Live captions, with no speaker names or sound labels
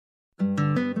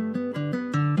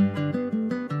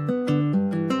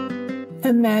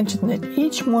Imagine that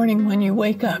each morning when you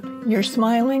wake up, you're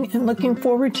smiling and looking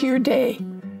forward to your day,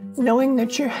 knowing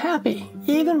that you're happy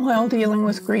even while dealing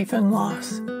with grief and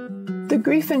loss. The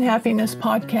Grief and Happiness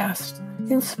podcast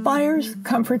inspires,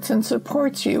 comforts, and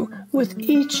supports you with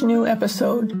each new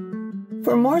episode.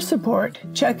 For more support,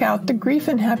 check out the Grief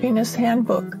and Happiness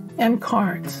Handbook and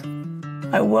cards.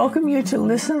 I welcome you to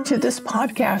listen to this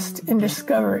podcast and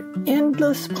discover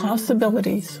endless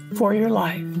possibilities for your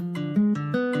life.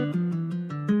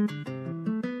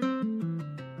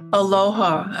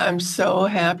 Aloha. I'm so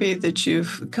happy that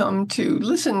you've come to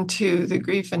listen to the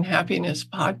Grief and Happiness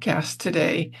podcast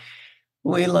today.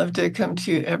 We love to come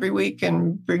to you every week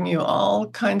and bring you all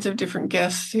kinds of different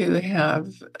guests who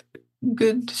have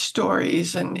good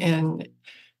stories and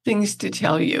things to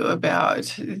tell you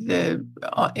about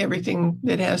everything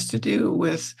that has to do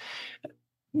with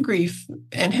grief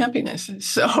and happiness.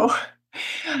 So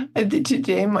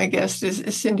today my guest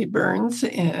is Cindy Burns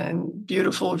in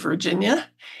beautiful Virginia.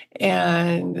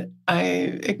 And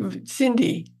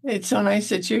Cindy, it's so nice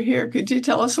that you're here. Could you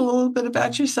tell us a little bit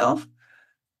about yourself?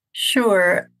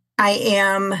 Sure. I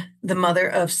am the mother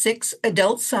of 6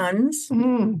 adult sons.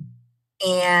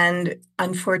 And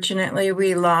unfortunately,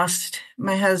 we lost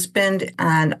my husband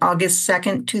on August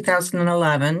 2nd,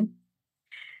 2011.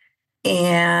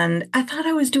 And I thought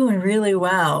I was doing really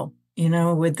well,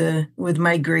 with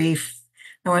my grief.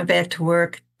 I went back to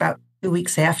work about 2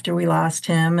 weeks after we lost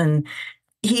him, and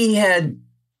he had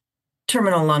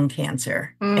terminal lung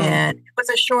cancer, and it was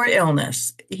a short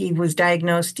illness. He was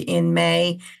diagnosed in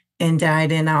May and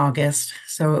died in August.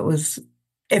 So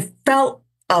it felt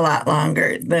a lot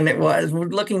longer than it was.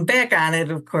 Looking back on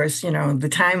it, of course, the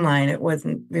timeline, it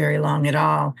wasn't very long at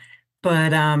all.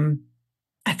 But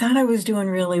I thought I was doing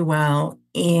really well.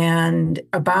 And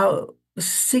about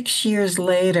 6 years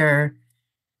later,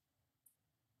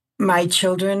 my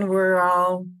children were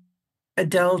all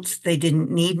adults. They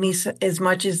didn't need me as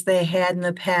much as they had in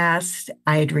the past.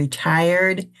 I had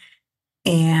retired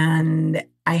and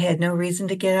I had no reason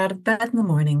to get out of bed in the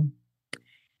morning.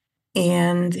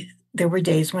 And there were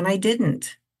days when I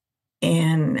didn't.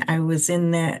 And I was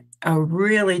in a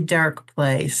really dark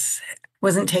place,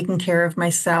 wasn't taking care of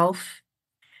myself.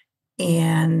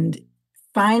 And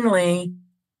finally,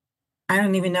 I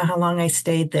don't even know how long I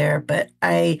stayed there, but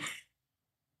I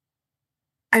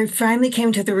finally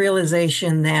came to the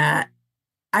realization that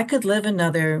I could live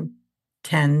another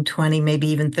 10, 20, maybe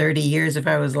even 30 years if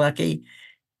I was lucky.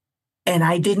 And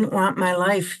I didn't want my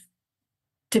life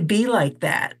to be like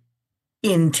that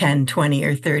in 10, 20,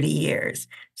 or 30 years.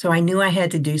 So I knew I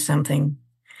had to do something.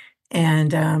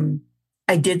 And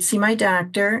I did see my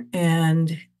doctor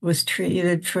and was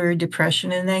treated for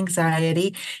depression and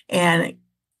anxiety. And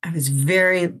I was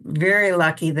very, very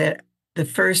lucky that the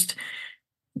first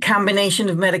combination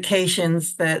of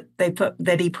medications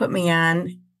that he put me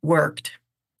on worked.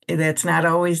 That's not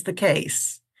always the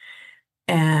case.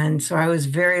 And so I was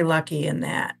very lucky in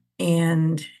that.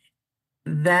 And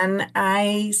then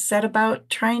I set about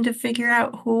trying to figure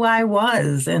out who I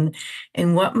was and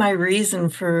what my reason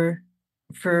for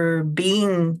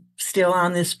being still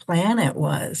on this planet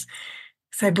was.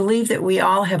 So I believe that we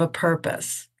all have a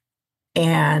purpose,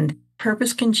 and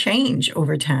purpose can change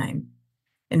over time.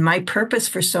 And my purpose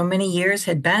for so many years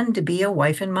had been to be a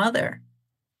wife and mother.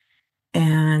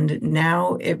 And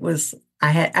now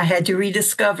I had to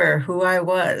rediscover who I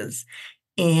was.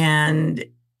 And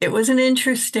it was an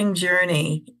interesting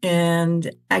journey.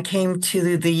 And I came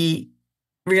to the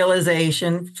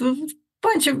realization, took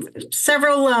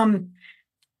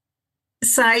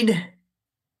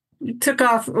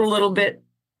off a little bit,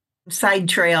 side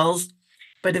trails.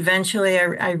 But eventually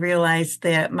I realized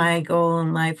that my goal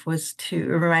in life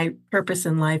my purpose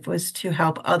in life was to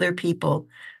help other people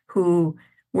who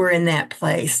were in that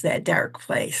place, that dark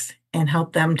place, and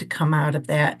help them to come out of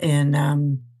that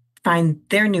and find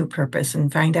their new purpose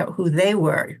and find out who they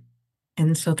were.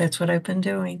 And so that's what I've been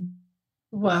doing.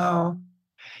 Wow.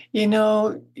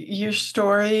 Your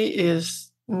story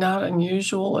is not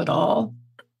unusual at all.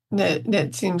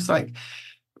 That seems like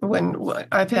when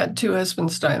I've had 2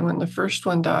 husbands die, and when the first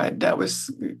one died, that was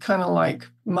kind of like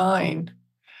mine,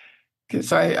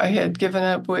 because I had given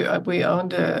up. We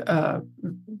owned a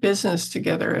business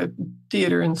together, a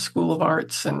theater and school of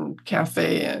arts and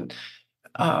cafe and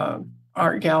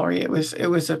art gallery. It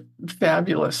was a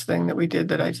fabulous thing that we did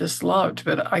that I just loved.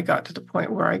 But I got to the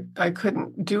point where I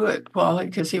couldn't do it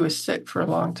because he was sick for a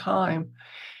long time.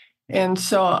 And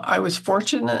so I was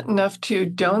fortunate enough to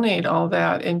donate all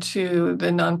that into the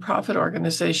nonprofit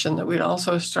organization that we'd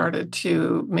also started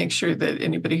to make sure that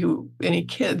any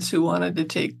kids who wanted to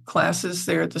take classes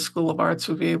there at the School of Arts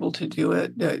would be able to do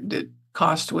it. That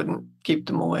cost wouldn't keep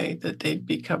them away, that they'd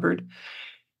be covered.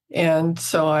 And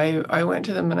so I went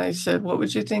to them and I said, what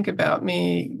would you think about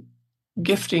me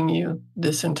gifting you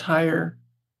this entire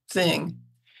thing?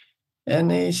 And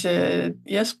they said,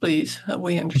 yes, please.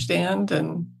 We understand.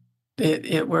 And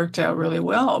it worked out really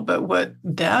well. But what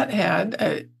that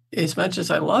had, as much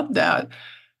as I loved that,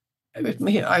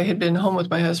 I had been home with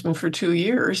my husband for 2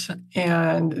 years,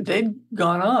 and they'd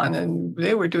gone on and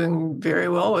they were doing very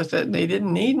well with it. They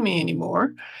didn't need me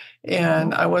anymore,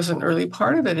 and I wasn't really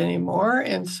part of it anymore.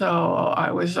 And so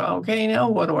I was, okay, now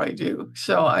what do I do?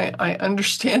 So I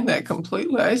understand that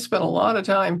completely. I spent a lot of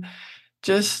time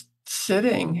just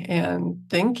sitting and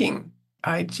thinking.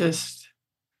 I just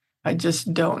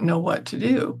don't know what to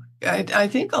do. I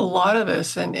think a lot of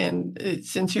us, and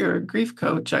since you're a grief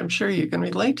coach, I'm sure you can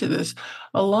relate to this.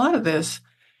 A lot of us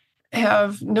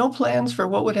have no plans for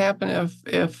what would happen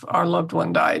if our loved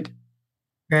one died.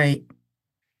 Right.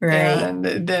 Right. And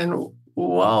then,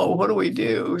 whoa, what do we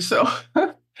do? So,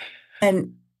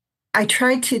 And I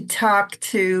try to talk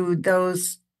to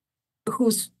those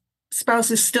whose spouse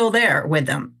is still there with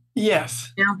them,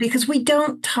 yes, because we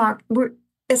don't talk.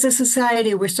 As a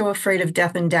society, we're so afraid of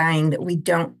death and dying that we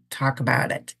don't talk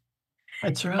about it.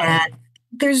 that's right. And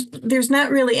there's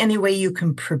not really any way you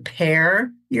can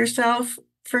prepare yourself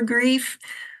for grief.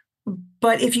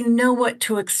 But if you know what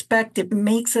to expect, it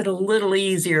makes it a little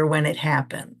easier when it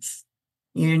happens.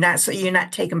 You're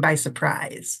not taken by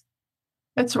surprise.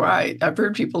 That's right. I've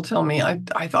heard people tell me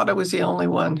I thought I was the only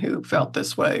one who felt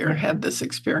this way or had this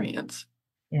experience.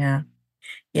 Yeah.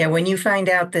 Yeah. When you find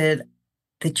out that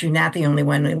you're not the only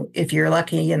one, if you're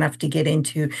lucky enough to get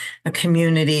into a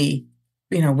community,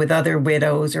 with other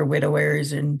widows or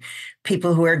widowers and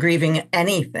people who are grieving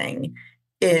anything,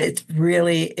 it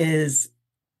really is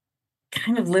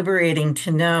kind of liberating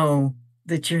to know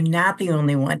that you're not the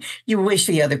only one. You wish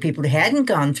the other people hadn't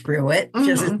gone through it,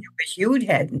 just as you wish you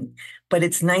hadn't. But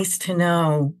it's nice to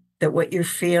know that what you're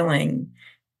feeling,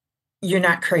 you're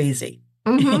not crazy.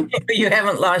 Mm-hmm. You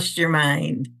haven't lost your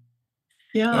mind.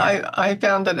 Yeah, Yeah. I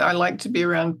found that I like to be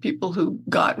around people who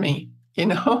got me,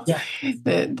 Yeah.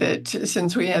 that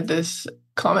since we had this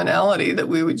commonality that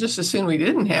we would just assume we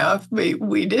didn't have,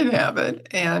 we did have it.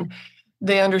 And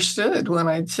they understood when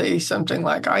I'd say something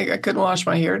like, I couldn't wash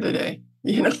my hair today,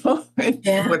 Yeah.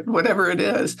 whatever it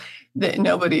is, that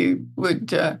nobody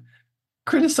would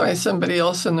criticize somebody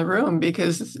else in the room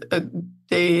because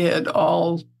they had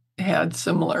all had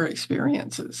similar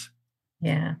experiences.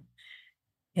 Yeah.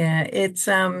 Yeah. It's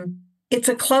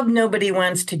a club nobody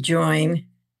wants to join,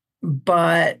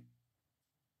 but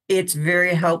it's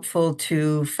very helpful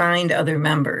to find other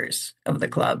members of the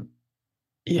club.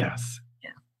 Yes.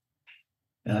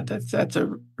 Yeah. That's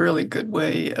a really good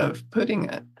way of putting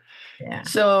it. Yeah.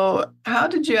 So, how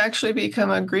did you actually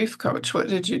become a grief coach? What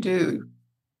did you do?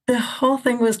 The whole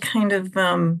thing was kind of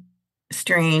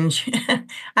strange.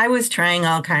 I was trying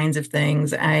all kinds of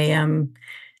things. I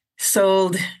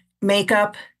sold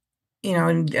makeup,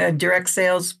 in direct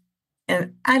sales,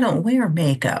 and I don't wear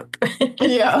makeup.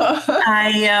 Yeah.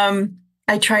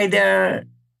 I tried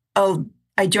oh,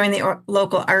 I joined the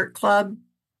local art club.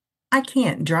 I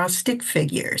can't draw stick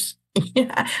figures.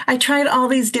 Yeah, I tried all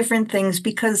these different things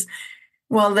because,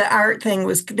 well, the art thing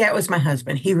that was my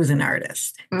husband. He was an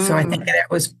artist. So I think Mm, that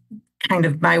was kind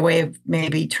of my way of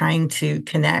maybe trying to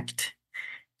connect.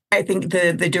 I think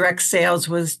the direct sales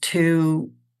was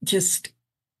to just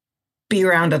be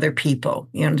around other people,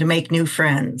 to make new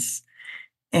friends.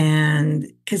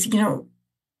 And because,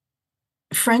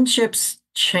 friendships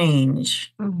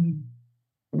change mm.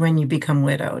 when you become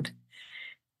widowed.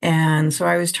 And so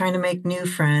I was trying to make new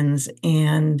friends,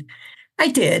 and I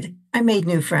did. I made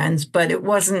new friends, but it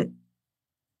wasn't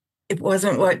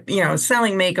what,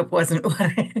 selling makeup wasn't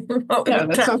Yeah, what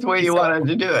that's taught not the way me. you So wanted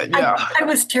to do it. I, Yeah. I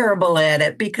was terrible at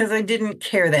it because I didn't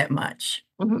care that much.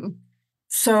 Mhm.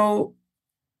 So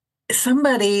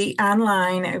somebody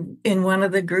online in one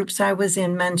of the groups I was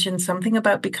in mentioned something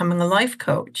about becoming a life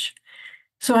coach.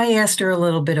 So I asked her a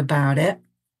little bit about it,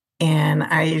 and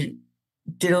I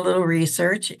did a little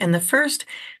research. And the first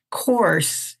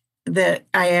course that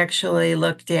I actually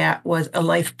looked at was a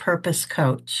life purpose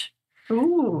coach.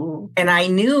 Ooh. And I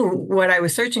knew what I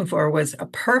was searching for was a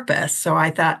purpose. So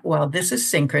I thought, well, this is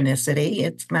synchronicity.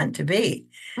 It's meant to be.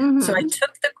 So I Hmm.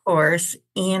 took the course,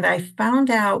 and I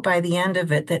found out by the end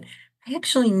of it that I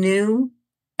actually knew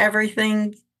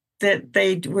everything that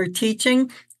they were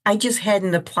teaching. I just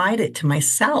hadn't applied it to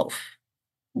myself.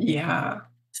 Yeah.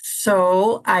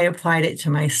 So I applied it to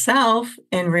myself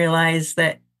and realized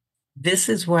that this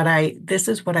is what I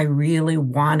really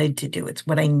wanted to do. It's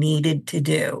what I needed to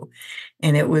do.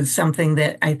 And it was something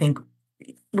that I think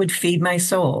would feed my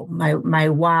soul. My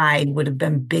why would have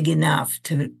been big enough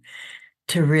to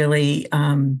really,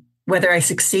 whether I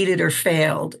succeeded or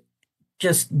failed,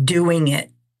 just doing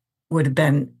it would have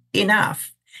been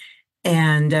enough.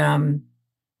 And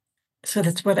so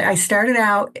that's what I started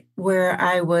out, where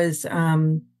I was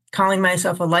calling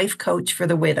myself a life coach for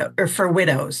the widow or for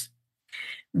widows.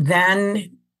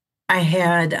 Then I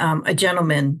had a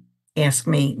gentleman ask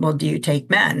me, "Well, do you take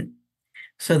men?"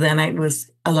 So then I was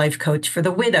a life coach for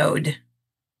the widowed.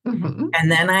 Mhm.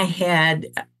 And then I had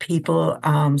people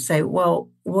say, "Well,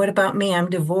 what about me? I'm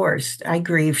divorced. I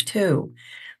grieve too."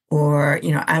 Or,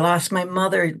 "I lost my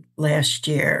mother last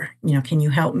year. Can you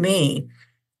help me?"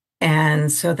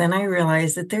 And so then I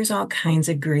realized that there's all kinds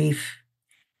of grief,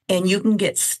 and you can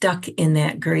get stuck in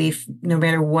that grief no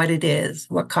matter what it is,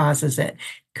 what causes it.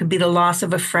 It could be the loss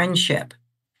of a friendship.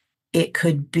 It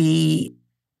could be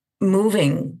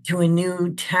moving to a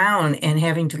new town and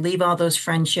having to leave all those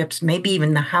friendships, maybe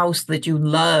even the house that you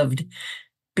loved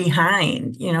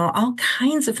behind, all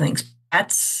kinds of things.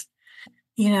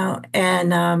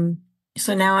 And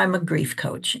so now I'm a grief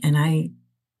coach, and I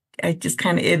just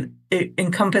kind of, it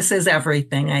encompasses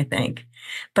everything, I think.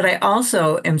 But I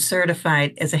also am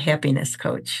certified as a happiness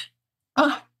coach.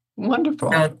 Ah,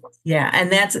 wonderful. So, yeah,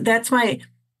 and that's my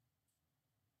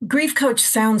grief coach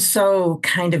sounds so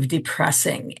kind of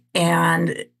depressing,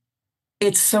 and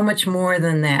it's so much more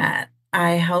than that.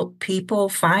 I help people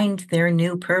find their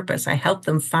new purpose. I help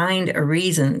them find a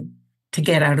reason to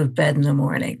get out of bed in the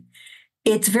morning.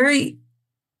 It's very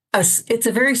it's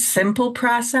a very simple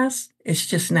process. It's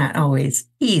just not always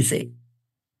easy.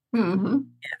 Hmm.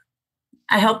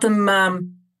 I help them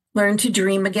learn to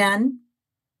dream again.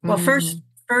 Well, Hmm.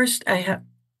 first, I have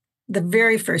the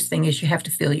very first thing is you have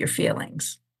to feel your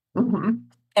feelings. Hmm.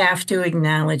 You have to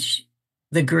acknowledge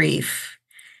the grief,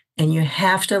 and you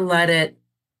have to let it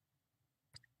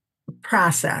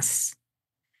process.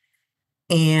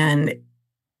 And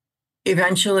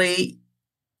eventually,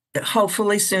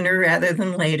 hopefully sooner rather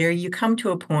than later, you come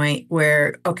to a point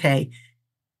where, okay,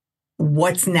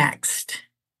 what's next?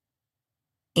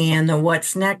 And the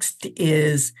what's next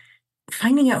is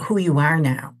finding out who you are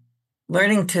now,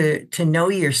 learning to know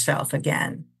yourself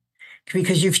again,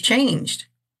 because you've changed.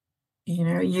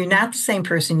 You're not the same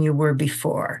person you were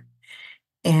before.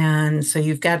 And so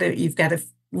you've got to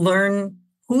learn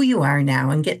who you are now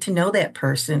and get to know that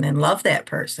person and love that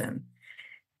person.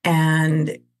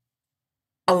 And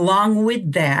along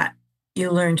with that,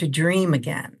 you learn to dream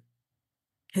again.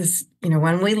 Because,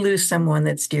 when we lose someone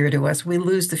that's dear to us, we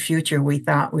lose the future we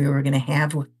thought we were going to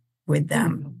have with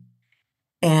them.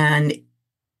 Hmm. And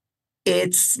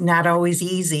it's not always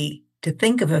easy to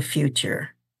think of a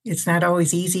future. It's not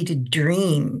always easy to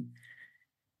dream.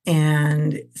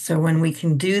 And so when we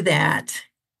can do that,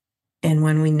 and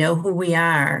when we know who we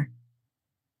are,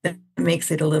 that makes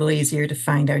it a little easier to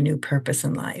find our new purpose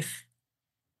in life.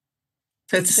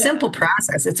 So it's a simple That,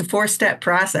 process. It's a 4-step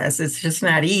process. It's just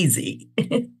not easy.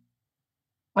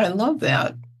 I love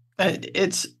that.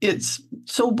 It's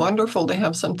so wonderful to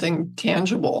have something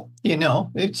tangible,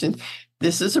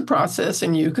 this is a process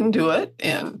and you can do it,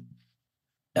 and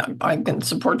I can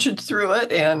support you through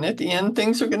it, and at the end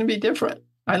things are going to be different.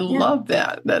 I Yeah. love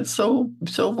that. That's so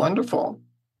wonderful.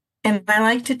 And I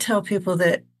like to tell people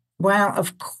that while,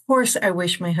 of course, I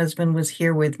wish my husband was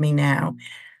here with me now,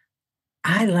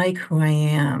 I like who I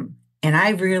am. And I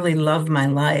really love my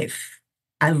life.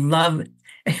 I love,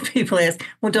 people ask,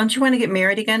 "Well, don't you want to get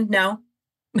married again?" No.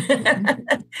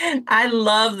 I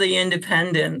love the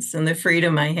independence and the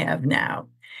freedom I have now.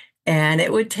 And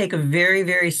it would take a very,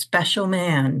 very special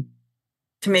man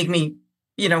to make me,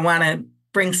 want to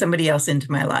bring somebody else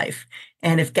into my life.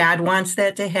 And if God wants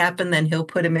that to happen, then he'll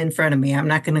put him in front of me. I'm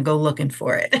not going to go looking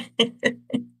for it.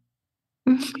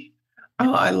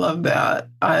 Oh, I love that.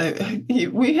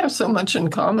 We have so much in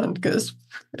common because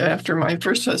after my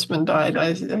first husband died,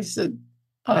 I said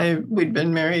we'd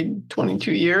been married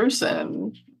 22 years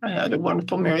and I had a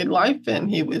wonderful married life, and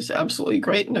he was absolutely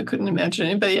great, and I couldn't imagine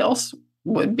anybody else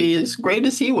would be as great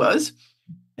as he was.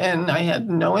 And I had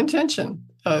no intention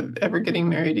of ever getting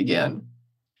married again.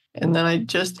 And then I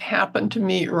just happened to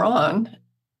meet Ron,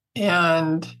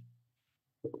 and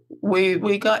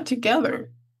we got together.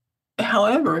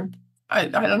 However, I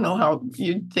don't know how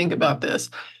you think about this,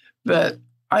 but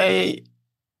I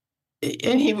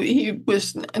and he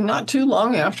was not too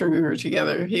long after we were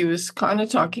together. He was kind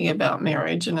of talking about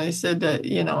marriage, and I said that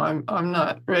I'm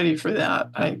not ready for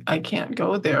that. I can't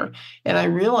go there, and I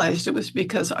realized it was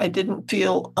because I didn't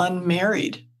feel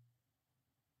unmarried,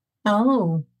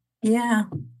 Oh, yeah.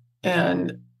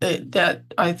 and that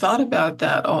I thought about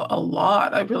that a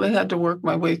lot. I really had to work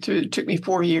my way through. It took me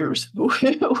 4 years.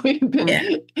 We'd been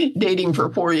Yeah, dating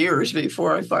for 4 years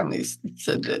before I finally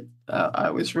said that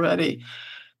I was ready.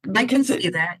 I can Because see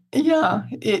that.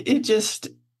 it just,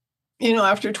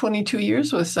 after 22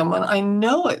 years with someone, I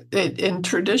know it in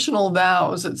traditional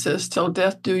vows, it says till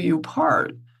death do you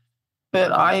part.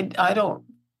 But I don't,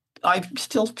 I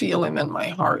still feel him in my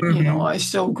heart. Hmm. I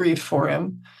still grieve for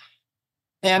him.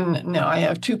 And now I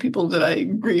have two people that I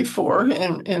grieve for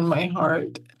in my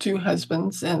heart, two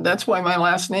husbands. And that's why my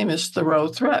last name is Thoreau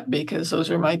Threat, because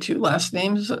those are my two last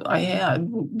names I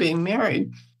had being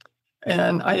married.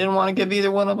 And I didn't want to give either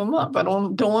one of them up. I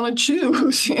don't want to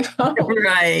choose.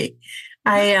 Right.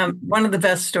 I am one of the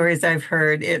best stories I've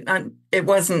heard. It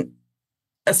wasn't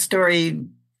a story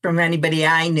from anybody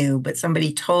I knew, but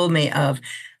somebody told me of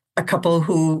a couple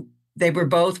who they were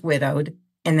both widowed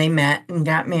and they met and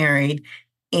got married.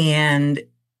 And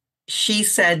she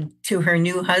said to her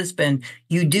new husband,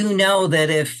 "You do know that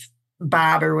if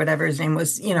Bob or whatever his name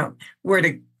was, were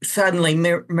to suddenly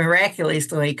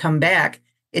miraculously come back,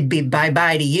 it'd be bye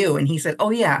bye to you." And he said, "Oh,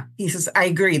 yeah." He says, "I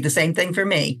agree. The same thing for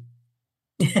me."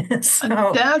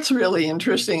 So, That's really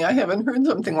interesting. I haven't heard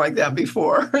something like that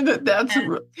before.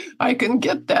 I can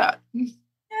get that.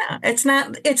 yeah, it's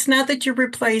not that you're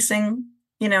replacing,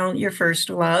 your first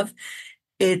love.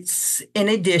 It's in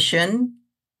addition.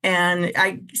 And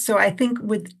I think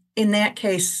in that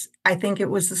case, I think it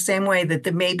was the same way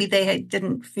that maybe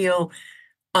didn't feel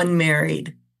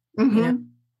unmarried, you know? Hmm.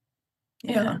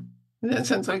 Yeah. Yeah. That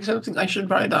sounds like something I should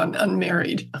write on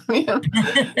unmarried. Yeah.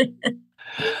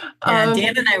 Dan Um,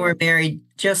 and I were married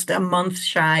just a month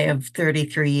shy of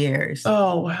 33 years.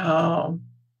 oh wow.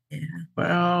 Yeah.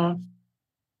 Wow.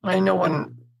 I know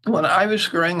when I was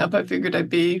growing up, I figured I'd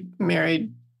be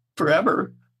married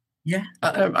forever. Yeah.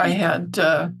 I had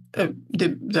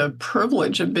the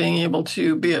privilege of being able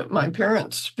to be at my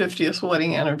parents' 50th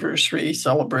wedding anniversary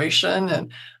celebration,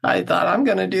 and I thought I'm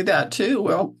going to do that too.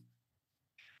 Well,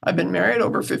 I've been married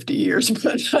over 50 years,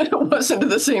 but I wasn't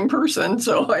the same person,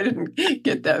 so I didn't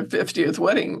get that 50th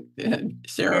wedding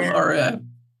ceremony Yeah. or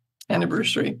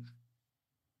anniversary.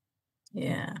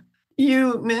 Yeah.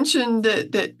 You mentioned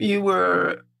that you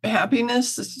were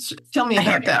happiness. Tell me A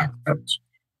about happy that. approach.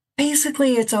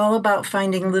 Basically, it's all about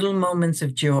finding little moments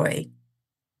of joy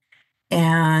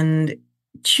and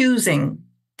choosing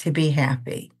to be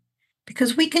happy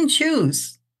because we can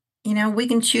choose. We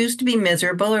can choose to be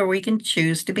miserable or we can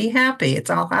choose to be happy. It's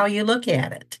all how you look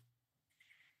at it.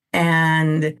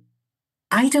 And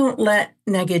I don't let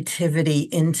negativity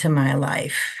into my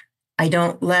life. I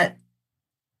don't let,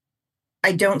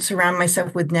 I don't surround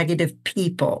myself with negative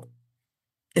people,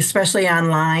 especially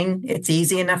online. It's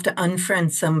easy enough to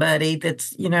unfriend somebody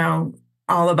that's,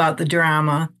 all about the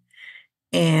drama.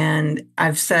 And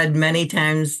I've said many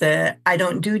times that I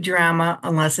don't do drama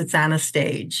unless it's on a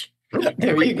stage. And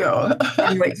There you go.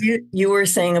 what you were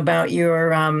saying about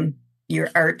your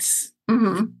arts,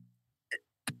 Hmm.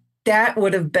 that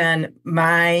would have been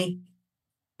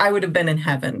I would have been in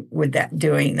heaven with that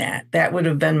doing that. That would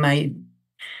have been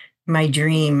my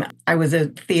dream. I was a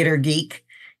theater geek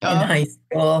in Uh, high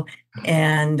school,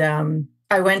 and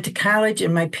I went to college,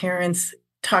 and my parents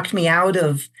talked me out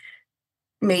of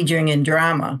majoring in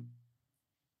drama.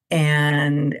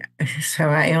 And so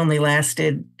I only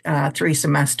lasted 3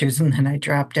 semesters and then I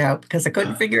dropped out because I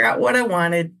couldn't figure out what I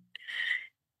wanted.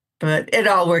 But it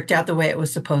all worked out the way it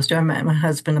was supposed to. I met my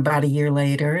husband about a year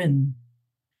later. And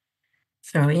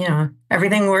so,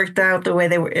 everything worked out the way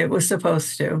it was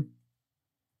supposed to.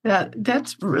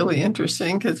 that's really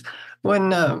interesting because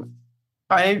when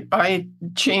I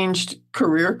changed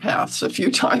career paths a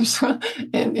few times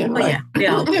in Oh, my yeah.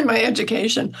 Yeah. in my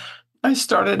education. I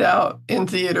started out in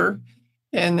theater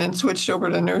and then switched over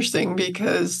to nursing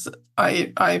because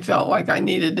I felt like I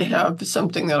needed to have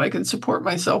something that I could support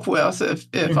myself with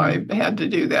if I Mhm. had to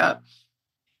do that.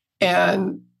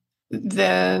 And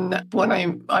then when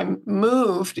I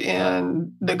moved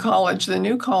in the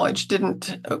new college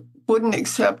didn't wouldn't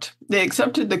accept they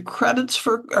accepted the credits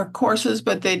for courses,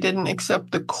 but they didn't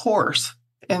accept the course.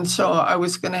 And so I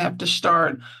was going to have to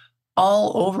start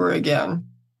all over again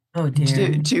Oh,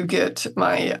 dear. to get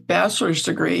my bachelor's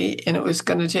degree, and it was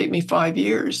going to take me 5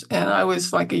 years. And I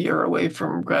was like a year away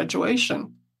from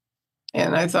graduation.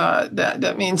 And I thought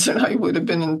that means that I would have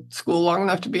been in school long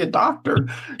enough to be a doctor,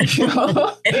 you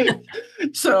know.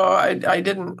 So I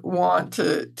didn't want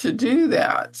to do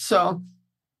that. So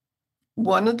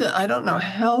I don't know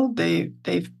how they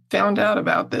found out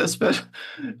about this, but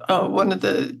one of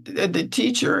the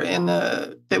teacher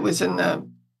that was in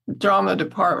drama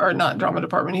department, or not drama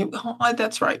department.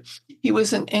 That's right. He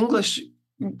was an English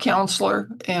counselor,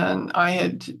 and I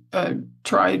had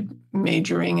tried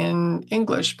majoring in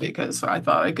English because I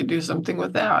thought I could do something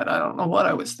with that. I don't know what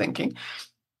I was thinking.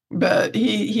 But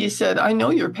he said, I know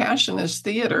your passion is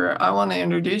theater. I want to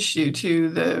introduce you to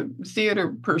the theater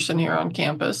person here on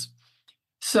campus.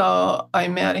 So I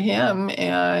met him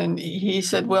and he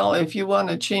said, well, if you want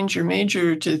to change your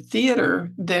major to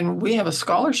theater, then we have a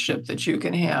scholarship that you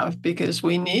can have because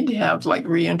we need to have like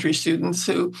reentry students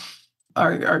who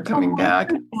are coming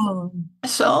back. Oh,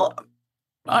 So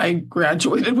I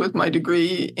graduated with my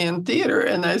degree in theater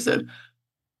and I said,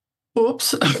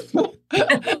 oops.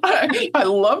 I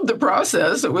loved the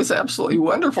process. It was absolutely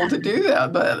wonderful to do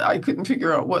that, but I couldn't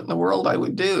figure out what in the world I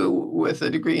would do with a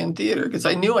degree in theater because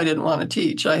I knew I didn't want to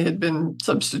teach. I had been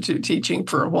substitute teaching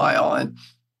for a while and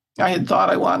I had thought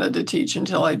I wanted to teach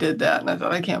until I did that. And I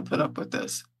thought, I can't put up with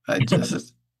this. I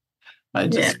yeah.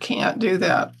 just can't do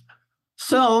that.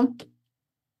 So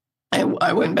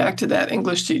I went back to that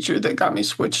English teacher that got me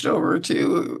switched over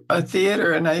to a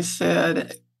theater. And I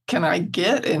said, can I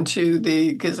get into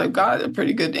because I've got a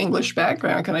pretty good English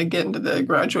background, can I get into the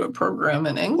graduate program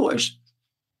in English?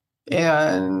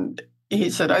 And he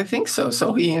said, I think so.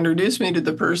 So he introduced me to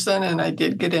the person and I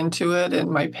did get into it. And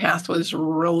my path was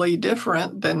really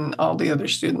different than all the other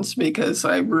students because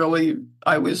I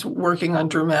was working on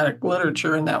dramatic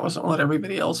literature and that wasn't what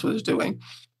everybody else was doing.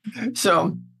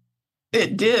 So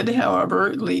it did,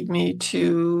 however, lead me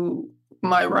to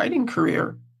my writing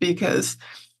career because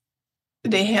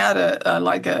they had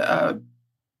I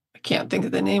can't think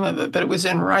of the name of it, but it was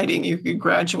in writing. You could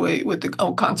graduate with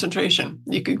concentration.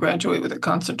 You could graduate with a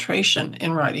concentration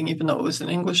in writing, even though it was an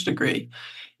English degree.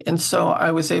 And so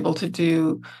I was able to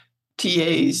do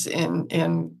TAs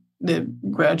in the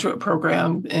graduate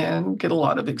program and get a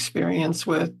lot of experience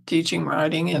with teaching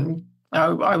writing. And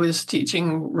I was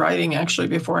teaching writing actually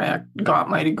before I got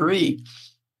my degree.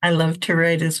 I love to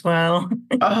write as well.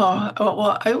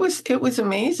 Well, it was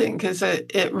amazing because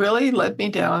it really led me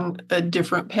down a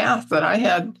different path that I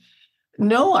had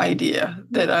no idea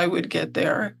that I would get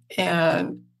there.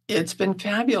 And it's been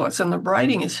fabulous. And the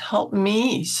writing has helped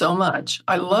me so much.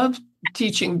 I love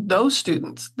teaching those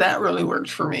students. That really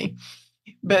worked for me.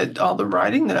 But all the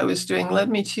writing that I was doing led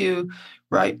me to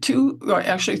write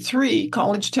actually three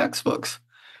college textbooks.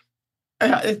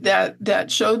 That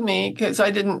showed me because I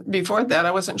didn't before that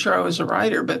I wasn't sure I was a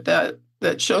writer, but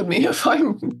that showed me if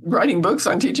I'm writing books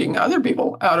on teaching other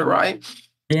people how to write,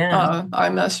 Yeah. I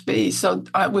must be. So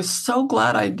I was so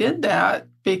glad I did that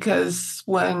because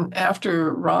when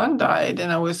after Ron died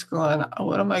and I was going,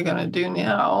 what am I going to do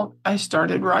now? I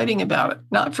started writing about it,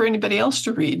 not for anybody else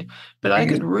to read, but I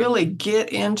could really get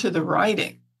into the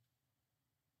writing.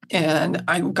 And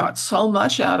I got so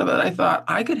much out of it. I thought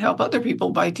I could help other people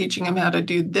by teaching them how to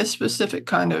do this specific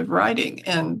kind of writing.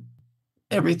 And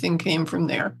everything came from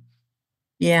there.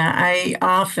 Yeah, I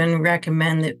often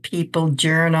recommend that people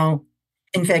journal.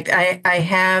 In fact, I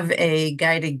have a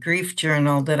guided grief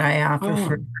journal that I offer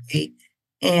for Oh. free.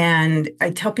 And I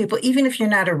tell people, even if you're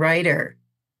not a writer,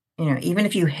 even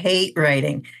if you hate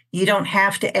writing, you don't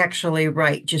have to actually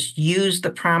write. Just use the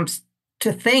prompts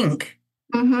to think,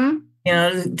 Mm-hmm.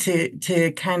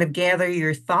 to kind of gather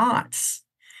your thoughts.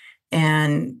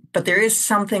 But there is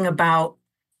something about,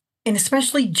 and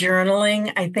especially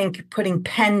journaling, I think putting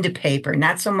pen to paper,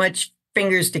 not so much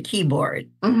fingers to keyboard,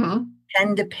 Mm-hmm.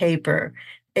 pen to paper,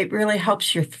 it really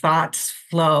helps your thoughts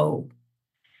flow.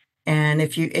 And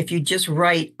if you just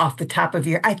write off the top of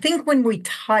I think when we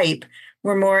type,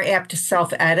 we're more apt to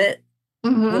self-edit,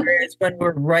 Mm-hmm. whereas when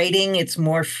we're writing, it's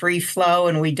more free flow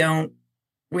and we don't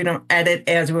edit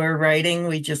as we're writing.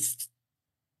 We just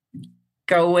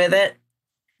go with it.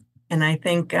 And I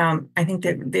think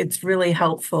that it's really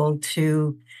helpful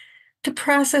to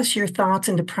process your thoughts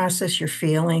and to process your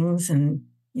feelings, and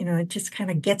it just kind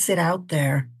of gets it out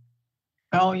there.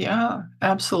 Oh yeah,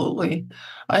 absolutely.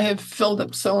 I have filled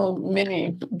up so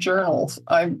many journals.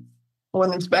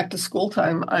 When it's back to school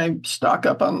time, I stock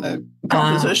up on the Uh,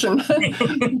 composition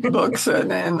books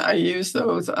and then I use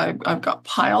those. I've got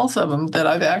piles of them that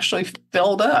I've actually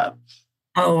filled up.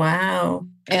 oh wow.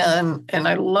 And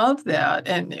I love that.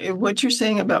 And what you're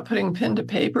saying about putting pen to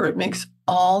paper, it makes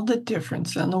all the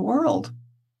difference in the world.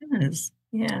 Yes.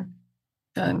 Yeah.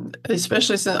 And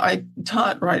especially since I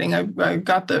taught writing, I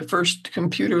got the first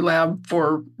computer lab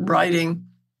for writing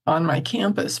on my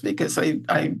campus because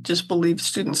I just believe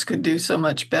students could do so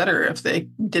much better if they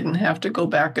didn't have to go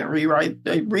back and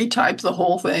retype the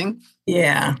whole thing.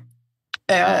 Yeah.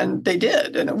 And they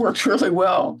did, and it worked really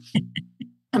well.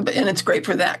 And it's great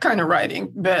for that kind of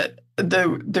writing. But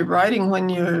the writing when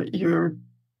you're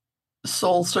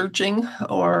soul searching Yeah.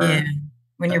 or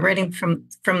When you're writing from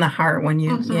the heart, when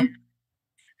you, yeah, mhm.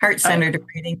 I heart-centered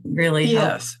writing really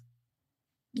helps.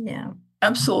 yes, Yeah.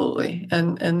 absolutely.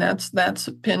 And that's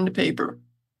pen to paper.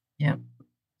 Yeah.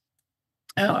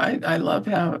 Oh, I love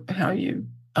how you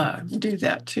do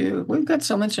that too. We've got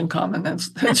so much in common.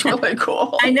 That's really I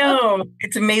cool. know.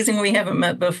 It's amazing we haven't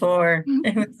met before.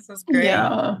 This is great.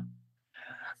 Yeah.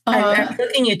 I'm Uh,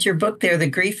 looking at your book there, The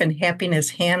Grief and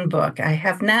Happiness Handbook. I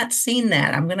have not seen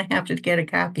that. I'm going to have to get a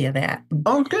copy of that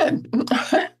oh, good.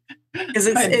 because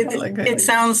I like that. it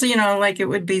sounds, like it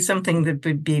would be something that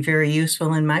would be very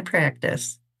useful in my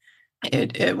practice.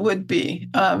 It would be.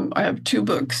 I have two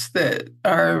books that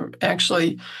are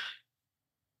actually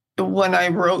when I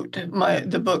wrote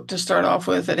the book to start off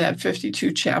with, it had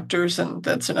 52 chapters, and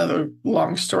that's another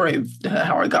long story of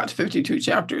how I got to 52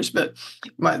 chapters. But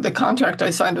the contract I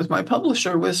signed with my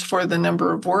publisher was for the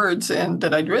number of words and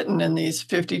that I'd written in these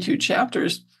 52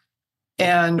 chapters.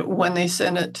 And when they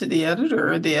sent it to the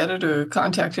editor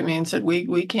contacted me and said,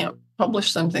 we can't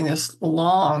publish something this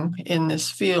long in this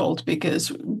field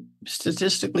because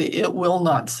statistically it will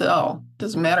not sell.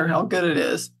 Doesn't matter how good it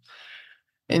is.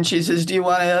 And she says, do you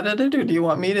want to edit it or do you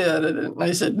want me to edit it? And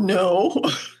I said, no.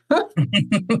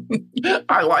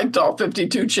 I liked all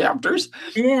 52 chapters.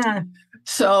 Yeah.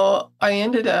 So I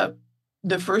ended up,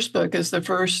 the first book is the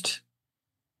first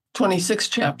 26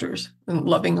 chapters, and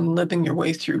loving and living your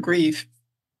way through grief.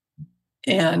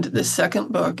 And the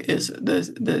second book is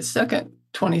the second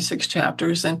 26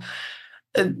 chapters. And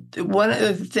one of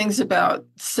the things about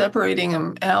separating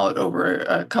them out over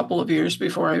a couple of years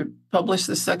before I published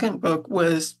the second book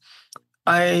was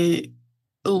I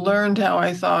learned how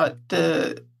I thought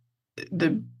the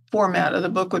format of the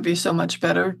book would be so much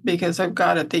better because I've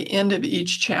got at the end of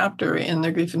each chapter in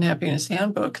the Grief and Happiness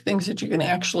Handbook things that you can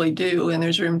actually do, and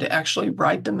there's room to actually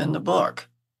write them in the book.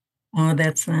 Oh,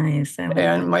 that's nice. I like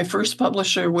And that. my first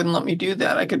publisher wouldn't let me do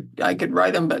that. I could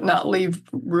write them, but not leave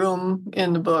room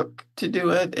in the book to do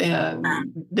it. And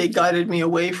they guided me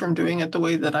away from doing it the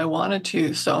way that I wanted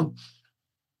to. So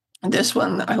this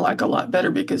one I like a lot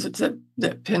better because it's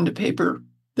that pen to paper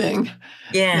thing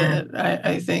Yeah. that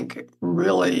I think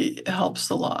really helps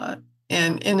a lot.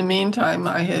 And in the meantime,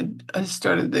 I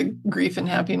started the Grief and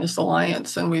Happiness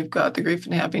Alliance, and we've got the Grief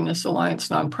and Happiness Alliance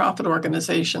nonprofit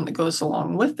organization that goes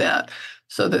along with that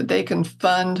so that they can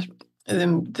fund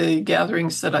the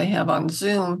gatherings that I have on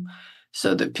Zoom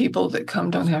so that people that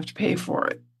come don't have to pay for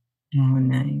it. Oh,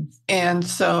 nice. And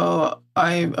so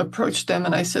I approached them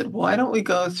and I said, why don't we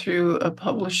go through a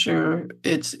publisher?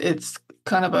 It's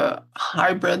kind of a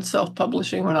hybrid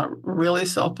self-publishing. We're not really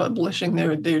self-publishing.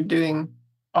 They're doing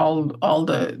all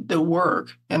the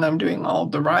work and I'm doing all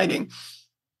the writing.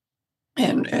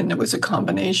 And it was a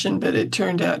combination, but it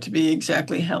turned out to be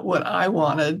exactly what I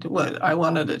wanted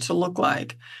it to look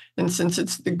like. And since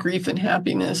it's the Grief and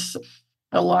Happiness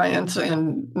Alliance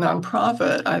and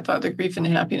nonprofit, I thought the Grief and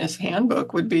Happiness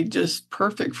Handbook would be just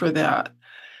perfect for that.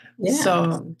 Yeah.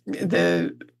 So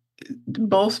the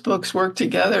both books work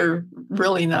together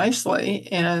really nicely,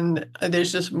 and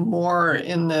there's just more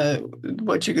in the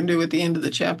what you can do at the end of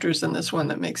the chapters in this one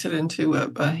that makes it into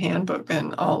a handbook,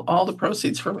 and all the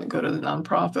proceeds from it go to the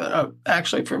nonprofit.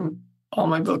 Actually, from all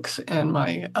my books and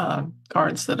my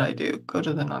cards that I do go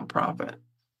to the nonprofit.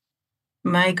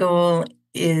 My goal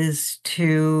is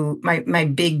my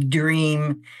big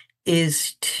dream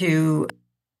is to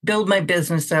build my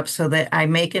business up so that I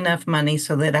make enough money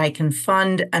so that I can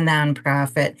fund a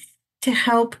nonprofit to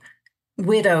help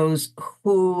widows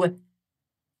who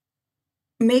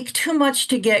make too much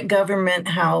to get government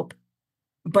help,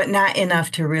 but not enough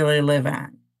to really live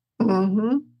on.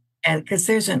 Mm-hmm. And because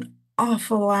there's an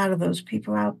awful lot of those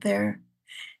people out there.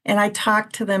 And I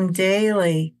talk to them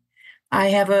daily. I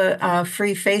have a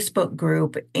free Facebook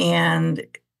group, and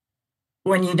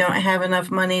when you don't have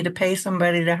enough money to pay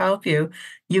somebody to help you,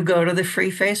 you go to the free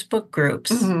Facebook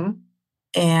groups. Mm-hmm.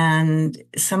 And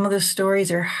some of the stories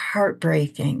are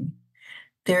heartbreaking.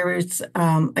 There was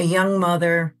a young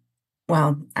mother,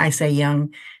 well, I say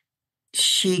young,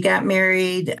 she got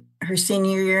married her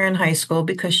senior year in high school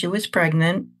because she was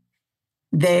pregnant.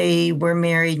 They were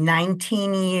married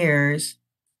 19 years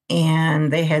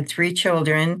and they had 3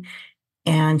 children.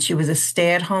 And she was a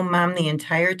stay-at-home mom the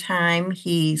entire time.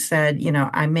 He said,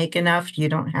 I make enough, you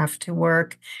don't have to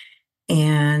work.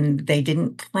 And they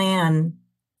didn't plan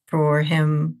for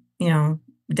him,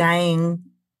 dying.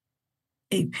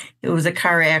 It was a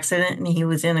car accident and he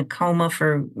was in a coma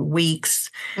for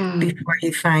weeks Mm. before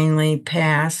he finally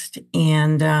passed.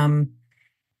 And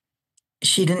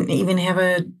she didn't even have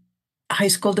a high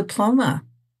school diploma.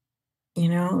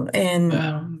 and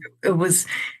Um, it was,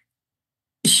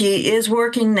 she is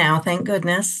working now, thank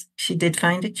goodness. She did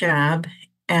find a job,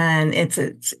 and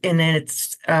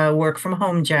it's a work from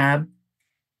home job.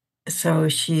 So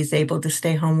she's able to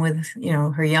stay home with,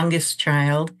 her youngest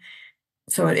child.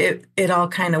 So it all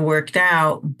kind of worked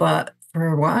out, but for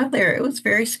a while there, it was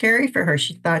very scary for her.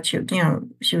 She thought she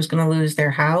was going to lose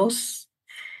their house.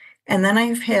 And then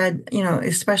I've had,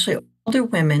 especially older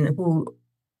women who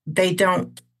they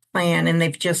don't plan and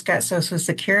they've just got Social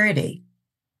Security,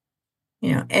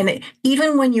 and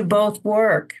even when you both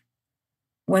work,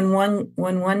 when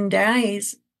one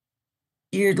dies,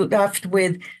 you're left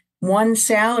with one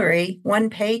salary, one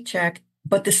paycheck,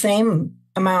 but the same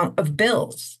amount of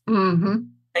bills. mhm.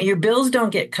 Your bills don't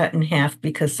get cut in half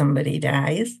because somebody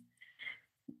dies.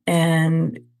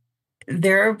 And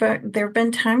there have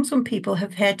been times when people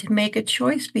have had to make a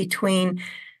choice between,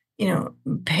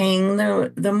 paying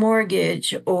the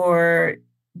mortgage or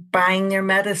buying their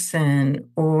medicine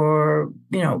or,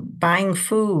 buying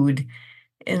food.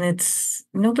 And it's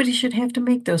nobody should have to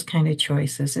make those kind of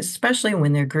choices, especially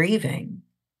when they're grieving.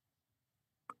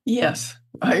 Yes,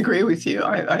 I agree with you.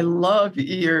 I love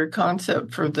your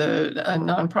concept for the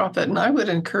nonprofit, and I would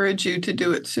encourage you to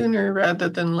do it sooner rather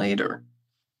than later.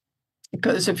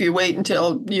 Because if you wait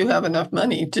until you have enough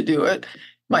money to do it,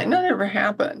 might not ever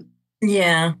happen.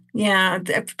 Yeah, yeah.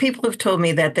 People have told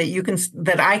me that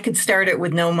I could start it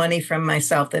with no money from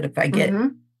myself, that if I get Hmm.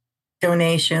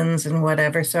 donations and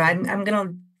whatever. So I am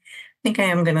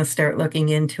gonna start looking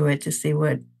into it to see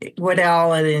what all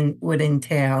would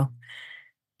entail,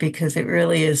 because it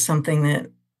really is something that,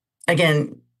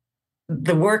 again,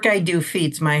 the work I do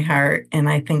feeds my heart, and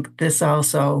I think this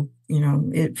also,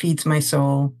 it feeds my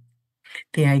soul,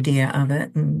 the idea of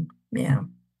it. And yeah.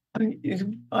 I,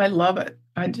 I love it.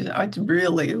 I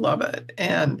really love it.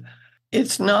 And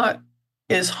it's not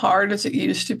as hard as it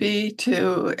used to be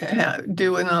to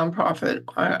do a nonprofit.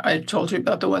 I told you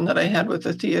about the one that I had with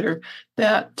the theater.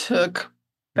 That took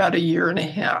about a year and a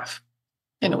half,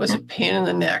 and it was a pain in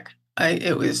the neck. I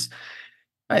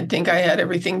think I had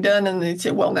everything done, and they'd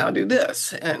say, well, now do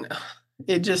this. And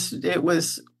it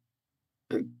was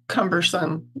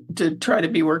cumbersome to try to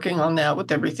be working on that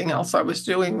with everything else I was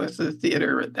doing with the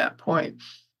theater at that point.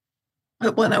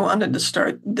 But when I wanted to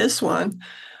start this one,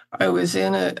 I was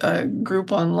in a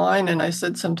group online and I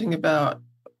said something about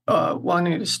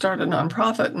wanting to start a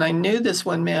nonprofit. And I knew this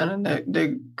one man in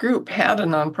the group had a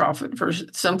nonprofit for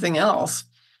something else.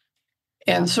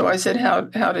 And so I said,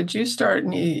 how did you start?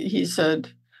 And he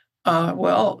said,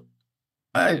 well,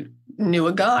 I knew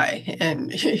a guy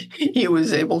and he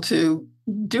was able to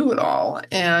do it all.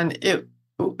 And it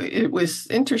was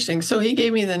interesting. So he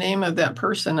gave me the name of that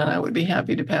person, and I would be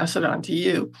happy to pass it on to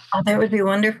you. Oh, that would be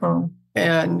wonderful.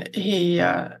 And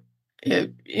it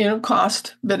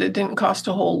cost, but it didn't cost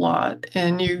a whole lot.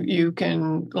 And you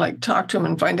can like talk to him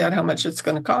and find out how much it's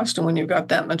going to cost. And when you've got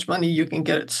that much money, you can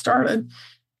get it started.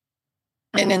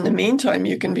 And in the meantime,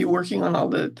 you can be working on all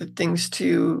the things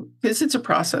because it's a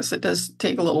process. It does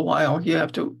take a little while. You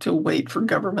have to wait for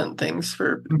government things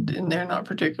and they're not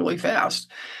particularly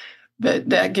fast. But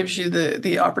that gives you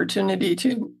the opportunity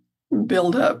to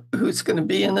build up who's going to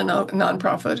be in the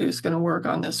nonprofit, who's going to work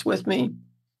on this with me,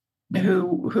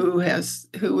 who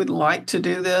would like to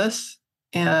do this.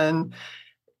 And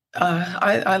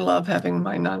I love having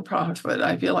my nonprofit.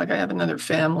 I feel like I have another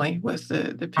family with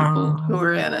the people who Um,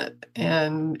 are in it,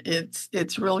 and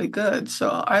it's really good. So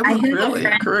I I would have a really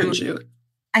friend encourage who you.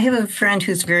 I have a friend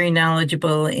who's very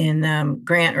knowledgeable in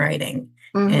grant writing,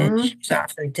 and Hmm. she's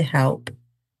offered to help.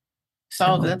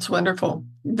 Oh, So, that's wonderful.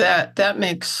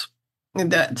 That's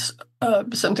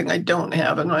something I don't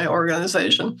have in my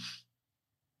organization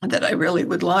that I really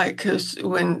would like, because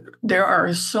when there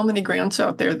are so many grants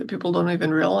out there that people don't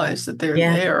even realize that they're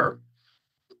yeah, there.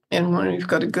 And when you've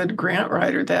got a good grant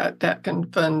writer, that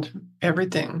can fund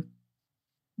everything.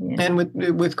 yeah. And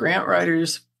with grant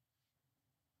writers,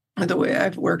 the way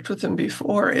I've worked with them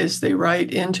before is they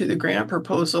write into the grant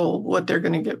proposal what they're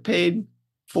going to get paid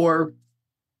for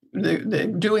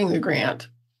the doing the grant.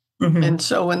 Hmm. And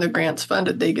so when the grant's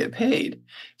funded, they get paid.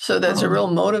 So that's a Oh, real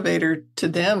motivator to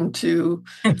them to,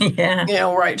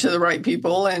 yeah, write to the right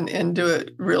people and do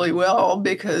it really well,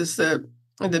 because the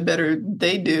better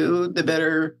they do, the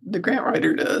better the grant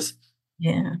writer does.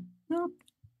 yeah. Oh,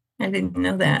 I didn't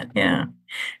know that. Yeah,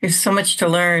 there's so much to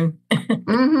learn.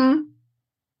 Hmm.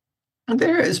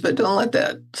 There is, but don't let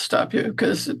that stop you,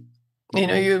 because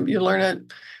you learn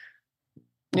it,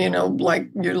 like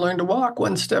you learn to walk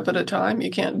one step at a time.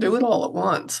 You can't do it all at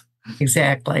once.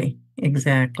 Exactly,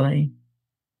 exactly.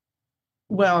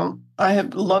 Well, I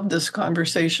have loved this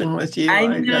conversation with you. I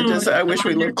I know, just, it's I wish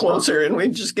we lived wonderful. closer and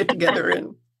we'd just get together and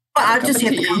Well, have a I'll cup just of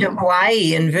have to come tea. to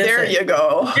Hawaii and There visit. you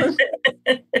go.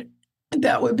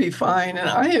 That would be fine. And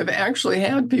I have actually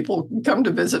had people come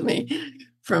to visit me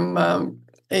from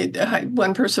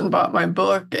one person bought my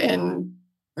book, and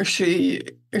she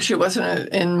she wasn't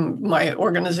in my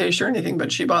organization or anything,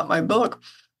 but she bought my book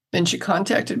and she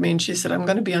contacted me and she said, "I'm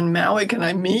going to be on Maui. Can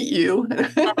I meet you?"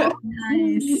 Oh,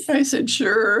 nice. I said,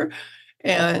 "Sure."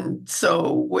 And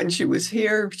so when she was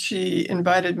here, she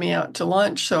invited me out to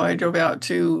lunch. So I drove out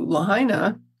to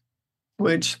Lahaina,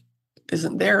 which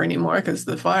isn't there anymore because of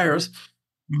the fires.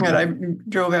 And I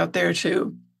drove out there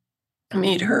to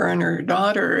meet her and her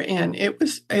daughter, and it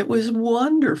was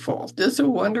wonderful, just a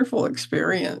wonderful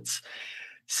experience.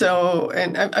 So,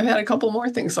 and I've had a couple more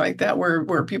things like that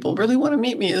where people really want to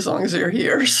meet me as long as they're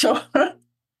here. So,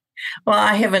 Well,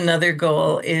 I have another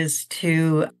goal is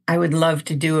I would love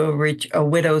to do a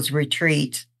widow's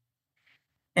retreat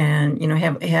and,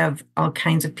 have all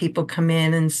kinds of people come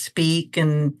in and speak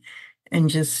and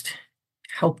just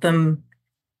help them,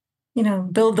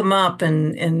 build them up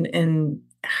and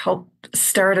help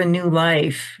start a new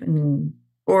life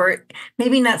or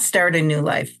maybe not start a new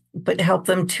life, but help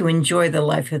them to enjoy the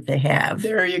life that they have.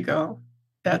 there you go.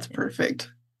 That's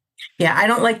perfect. Yeah, I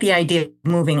don't like the idea of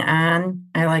moving on.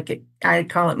 I like it. I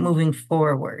call it moving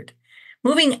forward.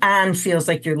 Moving on feels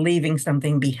like you're leaving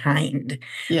something behind,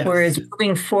 whereas Yes.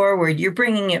 moving forward, you're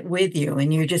bringing it with you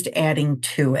and you're just adding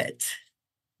to it.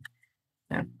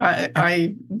 So,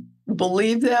 I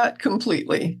believe that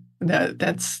completely.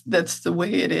 That's the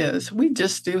way it is. We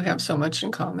just do have so much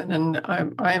in common, and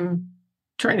I'm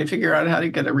trying to figure out how to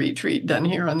get a retreat done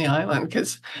here on the island,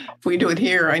 because if we do it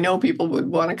here, I know people would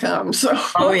want to come. So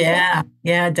oh yeah,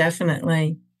 yeah,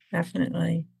 definitely,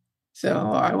 definitely.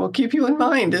 so I will keep you in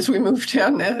mind as we move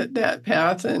down that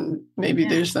path, and maybe Yeah.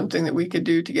 there's something that we could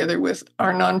do together with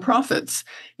our nonprofits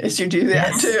as you do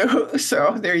that Yes. too.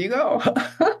 So there you go.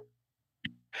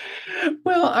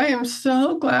 Well, I am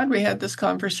so glad we had this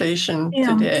conversation I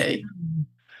am today. too.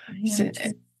 I am So-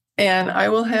 too. And I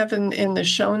will have in the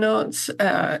show notes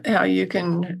how you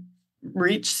can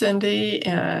reach Cindy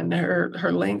and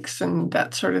her links and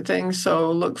that sort of thing.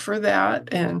 So look for that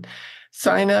and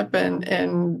sign up, and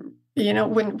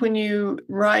when you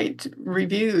write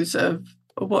reviews of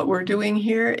what we're doing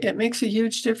here, it makes a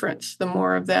huge difference. The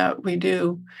more of that we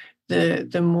do,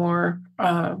 the more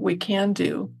we can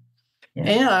do.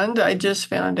 Yeah. And I just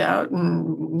found out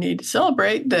and need to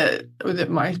celebrate that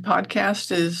my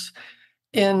podcast is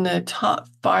in the top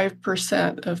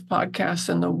 5% of podcasts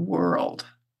in the world.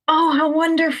 Oh, how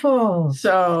wonderful.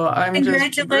 So I'm just really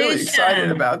excited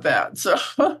Congratulations. about that. So,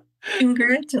 so you can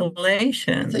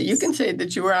Congratulations. say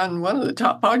that you were on one of the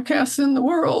top podcasts in the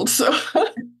world. So,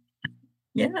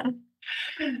 Yeah.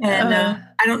 And uh,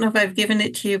 I don't know if I've given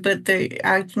it to you, but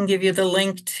I can give you the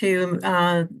link to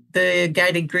the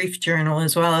guided grief journal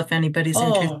as well if anybody's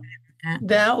interested oh, in that.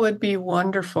 that would be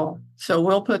wonderful. So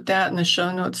we'll put that in the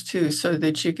show notes too, so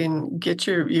that you can get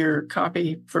your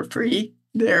copy for free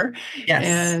there. Yes.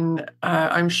 And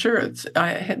I'm sure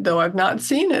though I've not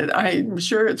seen it, I'm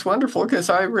sure it's wonderful, because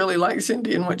I really like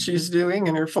Cindy and what she's doing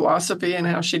and her philosophy and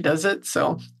how she does it.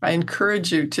 So I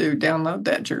encourage you to download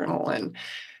that journal and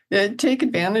take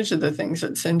advantage of the things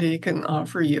that Cindy can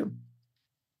offer you.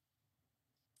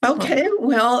 Well, Okay,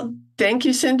 well, thank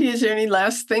you, Cindy. Is there any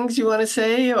last things you want to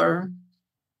say, or?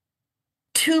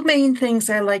 two main things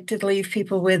I like to leave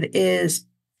people with is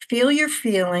feel your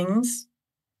feelings,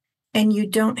 and you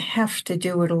don't have to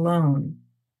do it alone.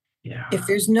 If Yeah.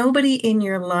 there's nobody in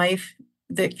your life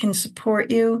that can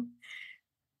support you,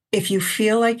 if you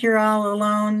feel like you're all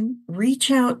alone,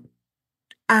 reach out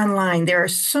online. There are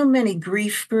so many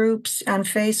grief groups on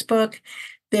Facebook.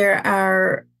 There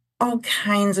are all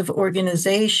kinds of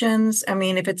organizations. I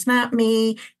mean, if it's not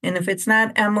me and if it's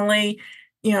not Emily,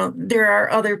 there are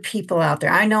other people out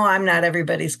there. I know I'm not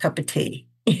everybody's cup of tea,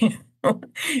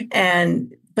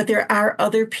 but there are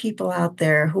other people out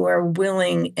there who are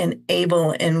willing and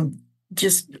able and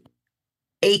just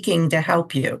aching to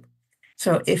help you.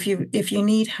 So if you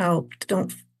need help,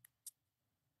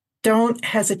 don't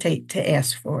hesitate to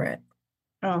ask for it.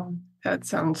 Oh, that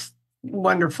sounds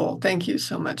wonderful. Thank you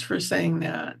so much for saying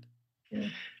that. Yeah.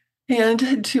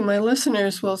 And to my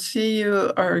listeners, we'll see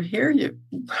you or hear you,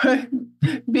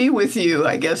 be with you,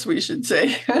 I guess we should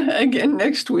say, again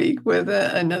next week with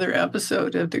another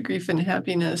episode of the Grief and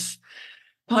Happiness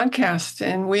podcast.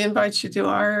 And we invite you to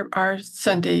our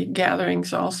Sunday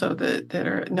gatherings also that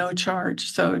are at no charge.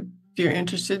 So if you're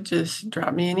interested, just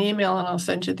drop me an email and I'll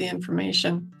send you the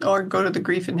information, or go to the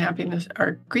Grief and Happiness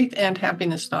or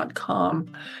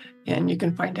griefandhappiness.com and you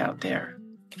can find out there.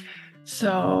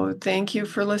 So thank you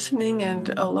for listening, and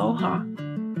aloha.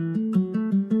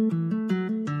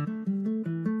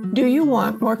 Do you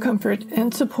want more comfort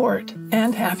and support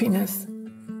and happiness?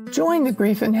 Join the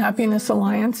Grief and Happiness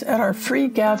Alliance at our free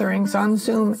gatherings on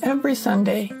Zoom every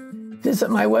Sunday.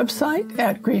 Visit my website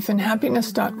at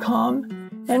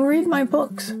griefandhappiness.com and read my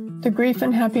books, The Grief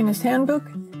and Happiness Handbook,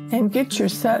 and get your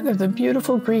set of the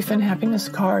beautiful Grief and Happiness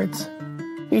cards.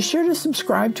 Be sure to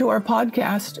subscribe to our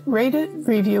podcast, rate it,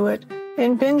 review it,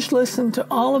 and binge listen to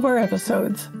all of our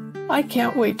episodes. I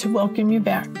can't wait to welcome you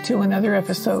back to another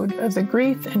episode of the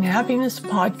Grief and Happiness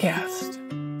Podcast.